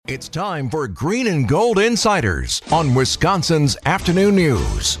It's time for Green and Gold Insiders on Wisconsin's Afternoon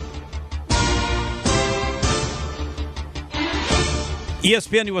News.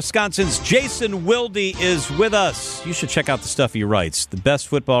 ESPN Wisconsin's Jason Wilde is with us. You should check out the stuff he writes. The best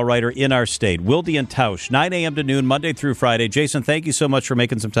football writer in our state. Wilde and Tausch, 9 a.m. to noon, Monday through Friday. Jason, thank you so much for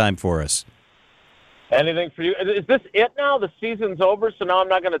making some time for us. Anything for you? Is this it now? The season's over, so now I'm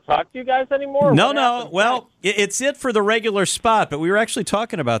not going to talk to you guys anymore? No. Well, it's it for the regular spot, but we were actually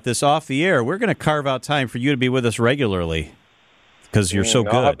talking about this off the air. We're going to carve out time for you to be with us regularly because you're so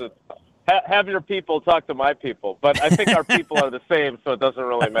good. Have your people talk to my people, but I think our people are the same, so it doesn't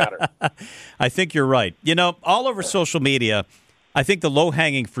really matter. I think you're right. You know, all over social media, I think the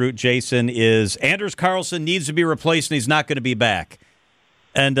low-hanging fruit, Jason, is Anders Carlson needs to be replaced and he's not going to be back.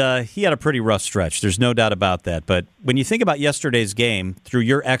 And he had a pretty rough stretch. There's no doubt about that. But when you think about yesterday's game through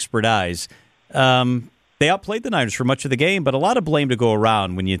your expert eyes, they outplayed the Niners for much of the game, but a lot of blame to go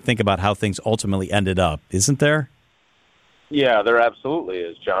around when you think about how things ultimately ended up, isn't there? Yeah, there absolutely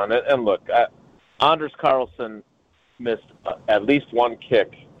is, John. And look, Anders Carlson missed at least one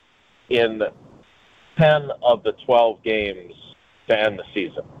kick in 10 of the 12 games to end the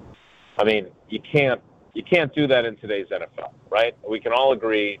season. I mean, you can't do that in today's NFL, right? We can all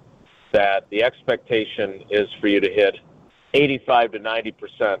agree that the expectation is for you to hit 85 to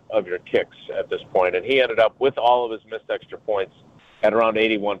 90% of your kicks at this point, and he ended up with all of his missed extra points at around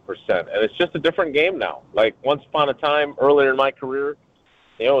 81%. And it's just a different game now. Like once upon a time, earlier in my career,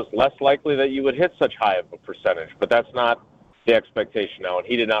 it was less likely that you would hit such high of a percentage, but that's not the expectation now, and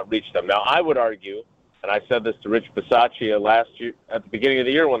he did not reach them. Now, I would argue, and I said this to Rich Bisaccia last year at the beginning of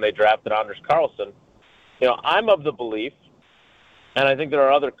the year when they drafted Anders Carlson, you know, I'm of the belief, and I think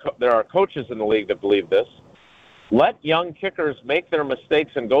there are coaches in the league that believe this, let young kickers make their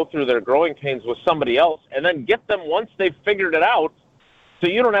mistakes and go through their growing pains with somebody else, and then get them once they've figured it out so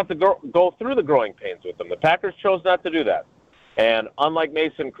you don't have to go through the growing pains with them. The Packers chose not to do that. And unlike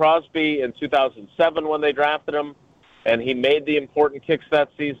Mason Crosby in 2007 when they drafted him, and he made the important kicks that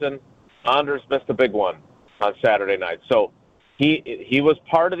season, Anders missed a big one on Saturday night. So he was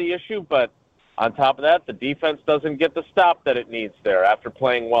part of the issue, but on top of that, the defense doesn't get the stop that it needs there after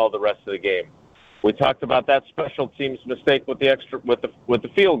playing well the rest of the game. We talked about that special teams mistake with the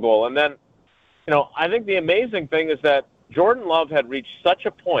field goal. And then, you know, I think the amazing thing is that Jordan Love had reached such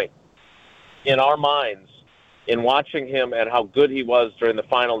a point in our minds in watching him and how good he was during the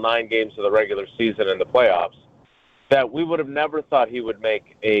final 9 games of the regular season and the playoffs that we would have never thought he would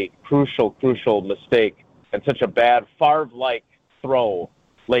make a crucial mistake and such a bad Favre-like throw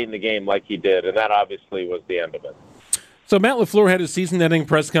late in the game like he did, and that obviously was the end of it. So Matt LaFleur had his season-ending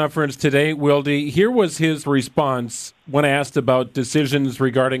press conference today. Wilde, here was his response when asked about decisions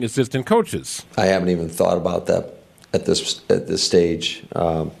regarding assistant coaches. I haven't even thought about that at this stage.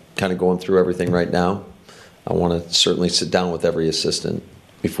 Kind of going through everything right now. I want to certainly sit down with every assistant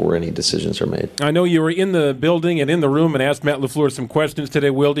before any decisions are made. I know you were in the building and in the room and asked Matt LaFleur some questions today,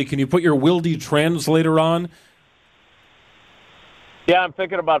 Wilde. Can you put your Wilde translator on? Yeah, I'm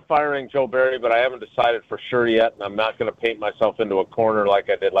thinking about firing Joe Barry, but I haven't decided for sure yet, and I'm not going to paint myself into a corner like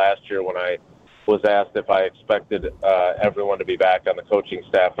I did last year when I was asked if I expected everyone to be back on the coaching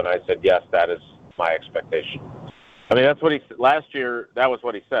staff, and I said, yes, that is my expectation. I mean, that's what last year, that was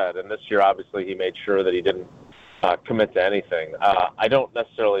what he said, and this year, obviously, he made sure that he didn't commit to anything. I don't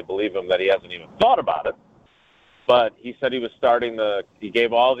necessarily believe him that he hasn't even thought about it, but he said he was he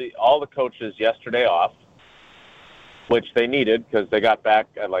gave all the coaches yesterday off, which they needed because they got back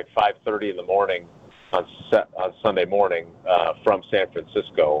at like 5:30 in the morning on Sunday morning from San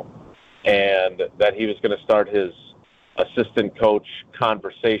Francisco, and that he was going to start his assistant coach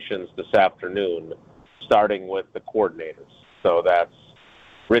conversations this afternoon, starting with the coordinators. So that's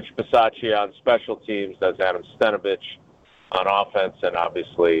Rich Bisaccia on special teams, that's Adam Stenovich on offense, and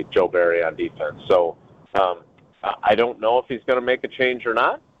obviously Joe Barry on defense. So I don't know if he's going to make a change or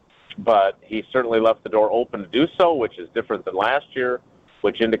not, but he certainly left the door open to do so, which is different than last year,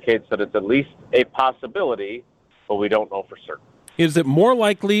 which indicates that it's at least a possibility, but we don't know for certain. Is it more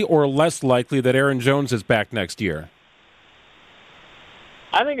likely or less likely that Aaron Jones is back next year?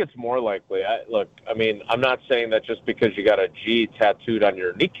 I think it's more likely. I'm not saying that just because you got a G tattooed on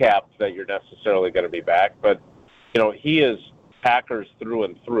your kneecap that you're necessarily going to be back, but, you know, he is Packers through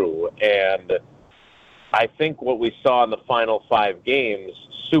and through, and I think what we saw in the final 5 games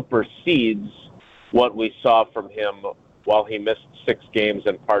supersedes what we saw from him while he missed 6 games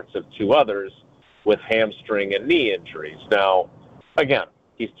and parts of 2 others with hamstring and knee injuries. Now, again,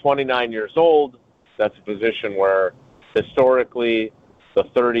 he's 29 years old. That's a position where historically the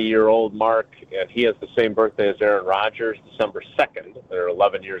 30-year-old mark, and he has the same birthday as Aaron Rodgers, December 2nd. They're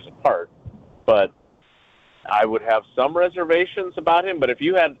 11 years apart. But I would have some reservations about him. But if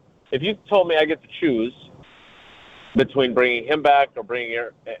you told me I get to choose between bringing him back or bringing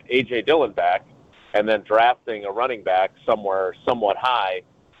A.J. Dillon back and then drafting a running back somewhere somewhat high,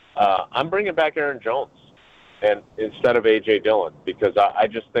 I'm bringing back Aaron Jones and instead of A.J. Dillon, because I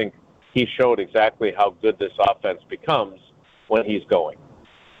just think he showed exactly how good this offense becomes when he's going.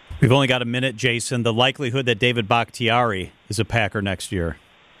 We've only got a minute, Jason. The likelihood that David Bakhtiari is a Packer next year?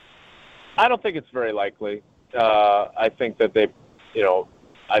 I don't think it's very likely. I think that they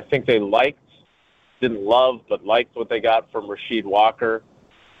didn't love, but liked what they got from Rasheed Walker.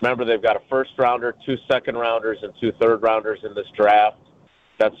 Remember, they've got a first-rounder, 2 second-rounders, and 2 third-rounders in this draft.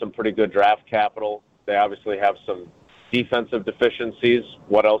 That's some pretty good draft capital. They obviously have some defensive deficiencies.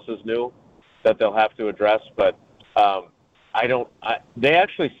 What else is new that they'll have to address? But they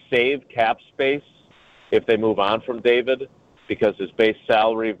actually save cap space if they move on from David, because his base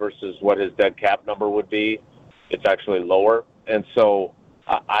salary versus what his dead cap number would be, it's actually lower. And so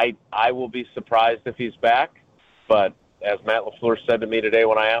I will be surprised if he's back. But as Matt LaFleur said to me today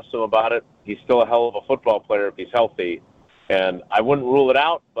when I asked him about it, he's still a hell of a football player if he's healthy. And I wouldn't rule it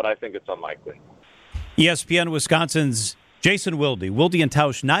out, but I think it's unlikely. ESPN Wisconsin's Jason Wilde. Wilde and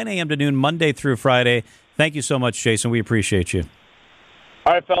Tausch, 9 a.m. to noon, Monday through Friday. Thank you so much, Jason. We appreciate you.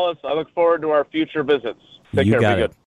 All right, fellas. I look forward to our future visits. Take care. Be good.